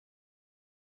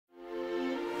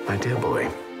My dear boy,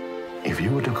 if you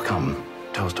were to become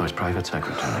Tolstoy's private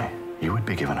secretary, you would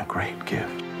be given a great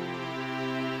gift.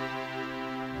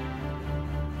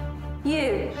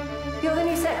 You're the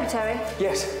new secretary?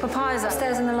 Yes. Papaya's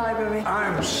upstairs in the library.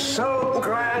 I'm so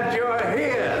glad you're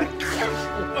here.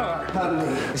 Pardon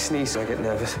me. I sneeze, I get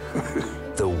nervous.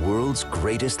 The world's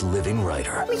greatest living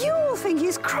writer. You all think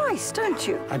he's Christ, don't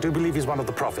you? I do believe he's one of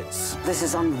the prophets. This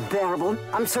is unbearable.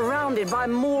 I'm surrounded by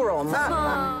morons.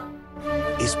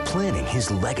 Is planning his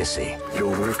legacy.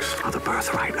 Your works are the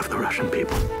birthright of the Russian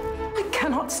people. I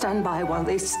cannot stand by while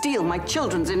they steal my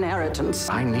children's inheritance.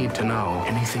 I need to know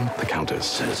anything the Countess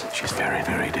says. She's very,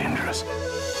 very dangerous.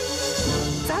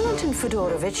 Valentin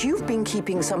Fedorovich, you've been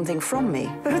keeping something from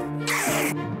me.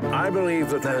 I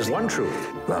believe that there's one truth: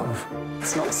 love.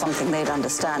 It's not something they'd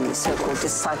understand, these so-called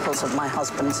disciples of my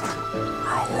husband's.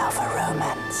 I love a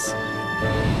romance.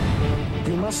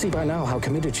 You must see by now how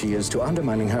committed she is to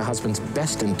undermining her husband's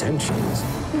best intentions.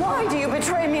 Why do you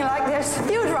betray me like this?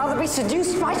 You'd rather be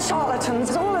seduced by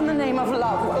charlatans, all in the name of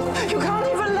love. Well, you can't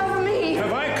even love me.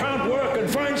 If I can't work and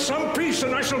find some peace,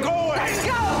 then I shall go away. Let's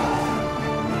go!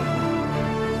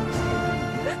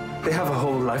 They have a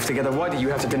whole life together. Why do you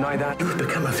have to deny that? You have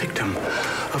become a victim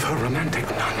of her romantic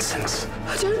nonsense.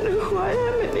 I don't know who I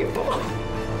am anymore.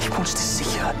 He wants to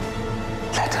see her.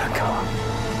 Let her go.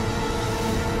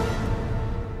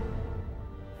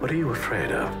 What are you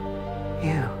afraid of?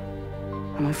 You.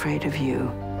 I'm afraid of you.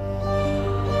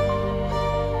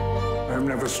 I've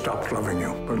never stopped loving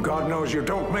you, but God knows you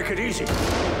don't make it easy.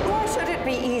 Why should it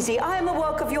be easy? I am the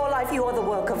work of your life, you are the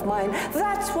work of mine.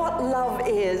 That's what love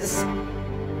is.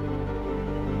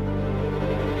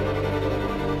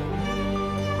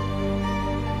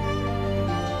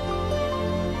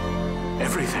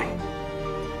 Everything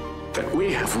that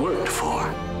we have worked for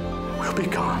will be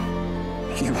gone.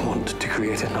 You want to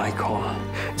create an icon.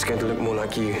 It's going to look more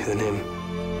like you than him.